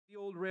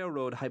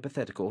railroad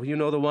hypothetical, you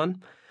know the one?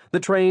 The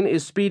train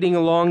is speeding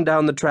along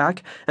down the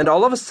track, and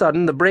all of a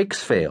sudden the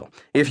brakes fail.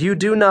 If you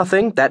do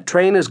nothing, that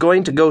train is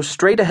going to go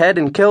straight ahead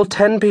and kill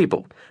 10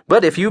 people.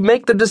 But if you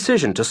make the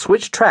decision to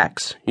switch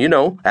tracks,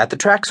 at the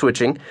track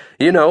switching,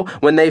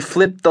 when they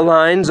flip the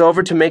lines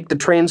over to make the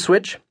train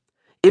switch,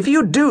 if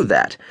you do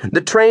that,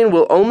 the train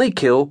will only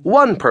kill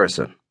one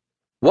person.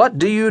 What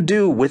do you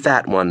do with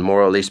that one,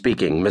 morally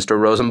speaking, Mr.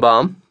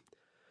 Rosenbaum?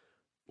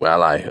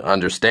 Well, I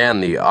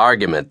understand the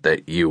argument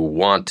that you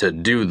want to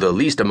do the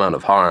least amount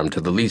of harm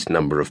to the least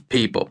number of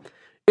people.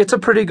 It's a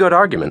pretty good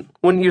argument,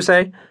 wouldn't you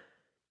say?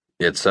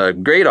 It's a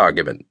great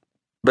argument.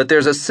 But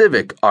there's a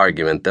civic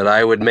argument that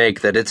I would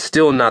make that it's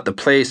still not the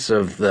place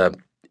of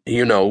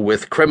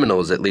with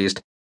criminals at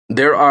least.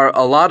 There are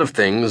a lot of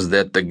things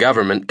that the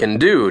government can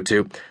do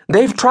to...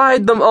 They've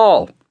tried them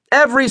all.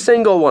 Every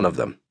single one of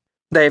them.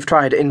 They've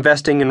tried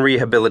investing in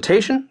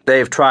rehabilitation,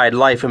 they've tried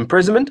life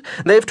imprisonment,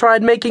 they've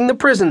tried making the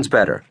prisons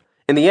better.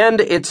 In the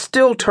end, it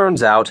still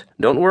turns out,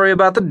 don't worry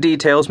about the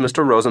details,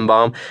 Mr.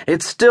 Rosenbaum,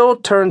 it still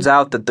turns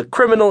out that the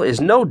criminal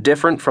is no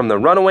different from the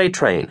runaway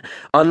train.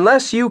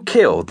 Unless you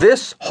kill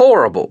this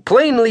horrible,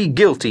 plainly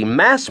guilty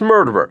mass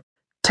murderer,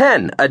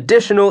 10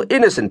 additional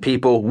innocent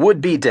people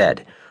would be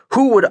dead,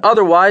 who would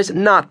otherwise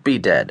not be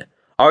dead.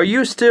 Are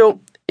you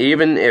still,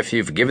 even if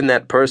you've given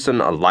that person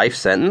a life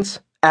sentence?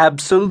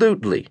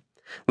 Absolutely.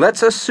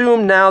 Let's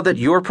assume now that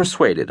you're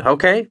persuaded,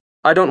 okay?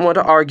 I don't want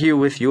to argue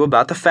with you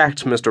about the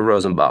facts, Mr.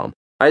 Rosenbaum.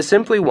 I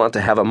simply want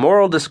to have a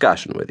moral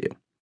discussion with you.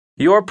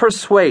 You're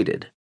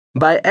persuaded.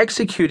 By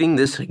executing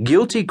this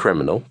guilty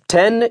criminal,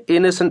 10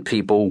 innocent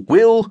people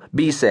will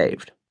be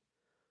saved.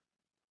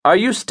 Are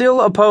you still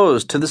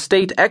opposed to the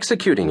state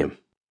executing him?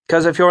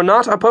 Because if you're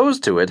not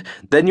opposed to it,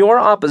 then your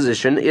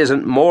opposition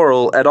isn't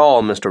moral at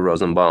all, Mr.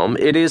 Rosenbaum.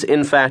 It is,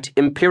 in fact,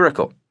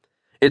 empirical.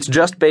 It's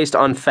just based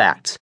on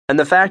facts. And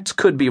the facts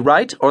could be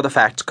right or the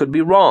facts could be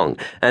wrong,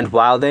 and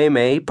while they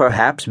may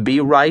perhaps be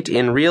right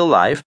in real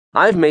life,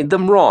 I've made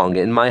them wrong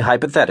in my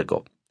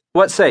hypothetical.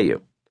 What say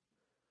you?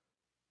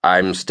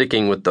 I'm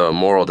sticking with the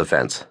moral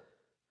defense.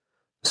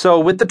 So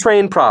with the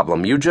train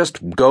problem, you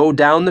just go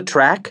down the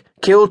track,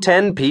 kill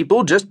 10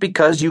 people just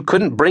because you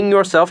couldn't bring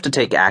yourself to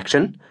take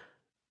action?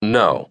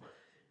 No.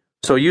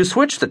 So you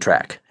switch the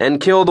track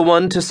and kill the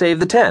one to save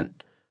the 10?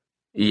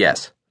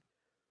 Yes.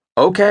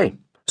 Okay.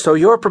 So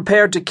you're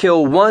prepared to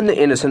kill one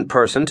innocent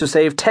person to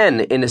save 10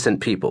 innocent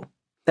people.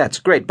 That's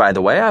great, by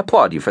the way. I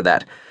applaud you for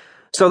that.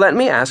 So let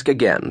me ask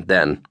again,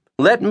 then.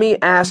 Let me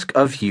ask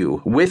of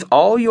you, with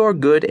all your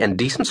good and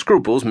decent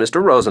scruples,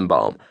 Mr.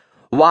 Rosenbaum,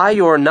 why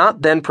you're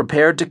not then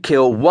prepared to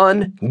kill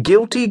one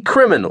guilty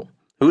criminal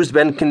who's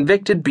been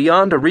convicted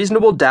beyond a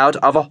reasonable doubt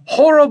of a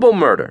horrible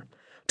murder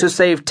to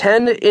save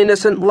 10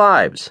 innocent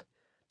lives.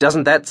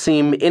 Doesn't that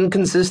seem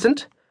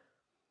inconsistent?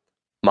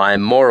 My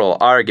moral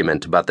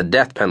argument about the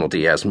death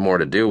penalty has more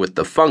to do with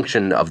the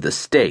function of the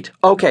state.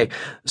 Okay,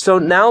 so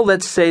now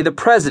let's say the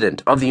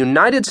President of the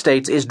United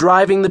States is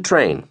driving the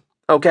train,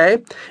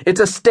 okay? It's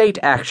a state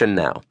action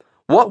now.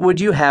 What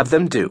would you have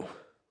them do?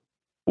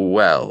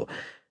 Well,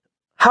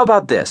 how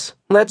about this?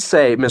 Let's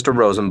say, Mr.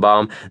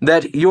 Rosenbaum,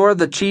 that you're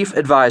the chief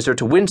advisor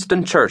to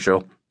Winston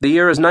Churchill. The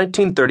year is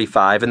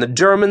 1935, and the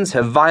Germans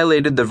have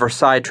violated the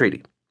Versailles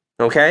Treaty,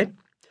 okay?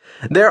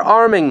 They're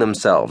arming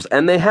themselves,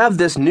 and they have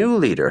this new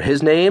leader.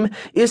 His name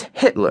is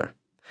Hitler.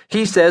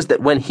 He says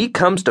that when he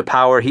comes to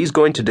power, he's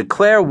going to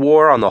declare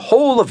war on the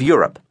whole of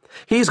Europe.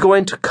 He's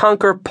going to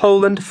conquer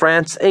Poland,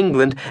 France,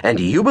 England, and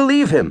you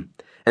believe him.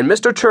 And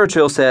Mr.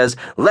 Churchill says,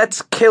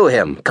 let's kill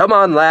him. Come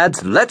on,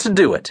 lads, let's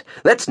do it.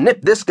 Let's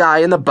nip this guy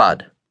in the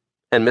bud.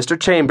 And Mr.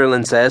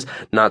 Chamberlain says,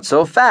 not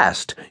so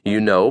fast.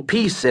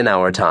 Peace in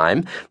our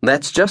time.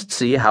 Let's just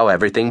see how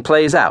everything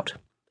plays out.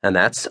 And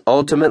that's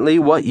ultimately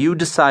what you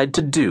decide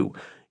to do.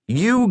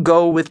 You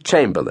go with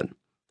Chamberlain.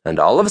 And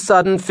all of a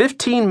sudden,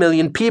 15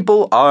 million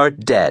people are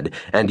dead,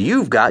 and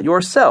you've got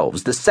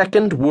yourselves the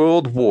Second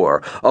World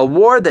War, a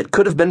war that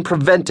could have been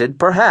prevented,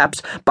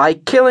 perhaps, by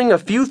killing a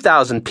few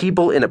thousand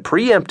people in a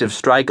preemptive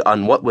strike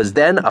on what was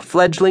then a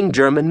fledgling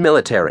German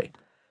military.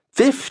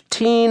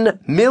 15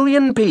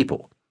 million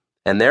people,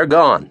 and they're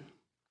gone.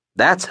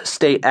 That's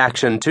state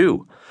action,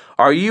 too.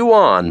 Are you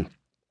on?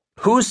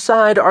 Whose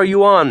side are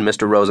you on,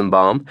 Mr.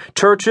 Rosenbaum?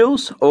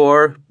 Churchill's?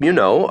 Or,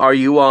 are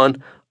you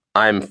on...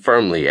 I'm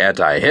firmly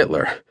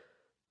anti-Hitler.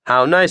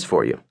 How nice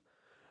for you.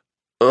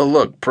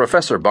 Look,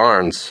 Professor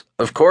Barnes,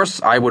 of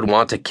course I would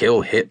want to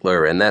kill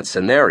Hitler in that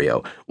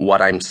scenario.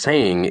 What I'm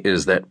saying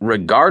is that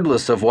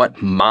regardless of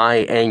what my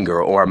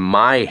anger or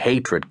my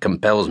hatred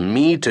compels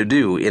me to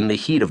do in the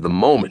heat of the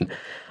moment,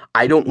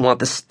 I don't want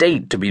the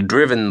state to be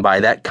driven by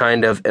that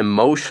kind of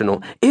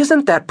emotional...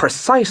 Isn't that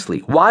precisely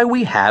why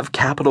we have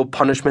capital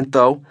punishment,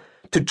 though?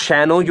 To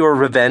channel your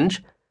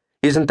revenge?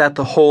 Isn't that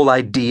the whole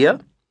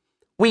idea?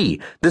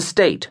 We, the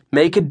state,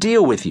 make a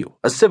deal with you,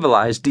 a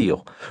civilized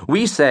deal.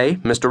 We say,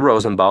 Mr.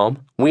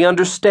 Rosenbaum, we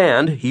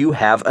understand you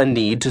have a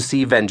need to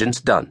see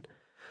vengeance done.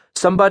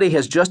 Somebody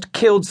has just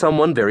killed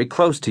someone very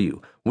close to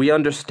you. We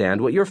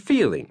understand what you're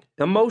feeling,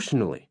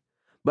 emotionally.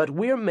 But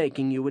we're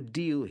making you a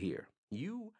deal here. You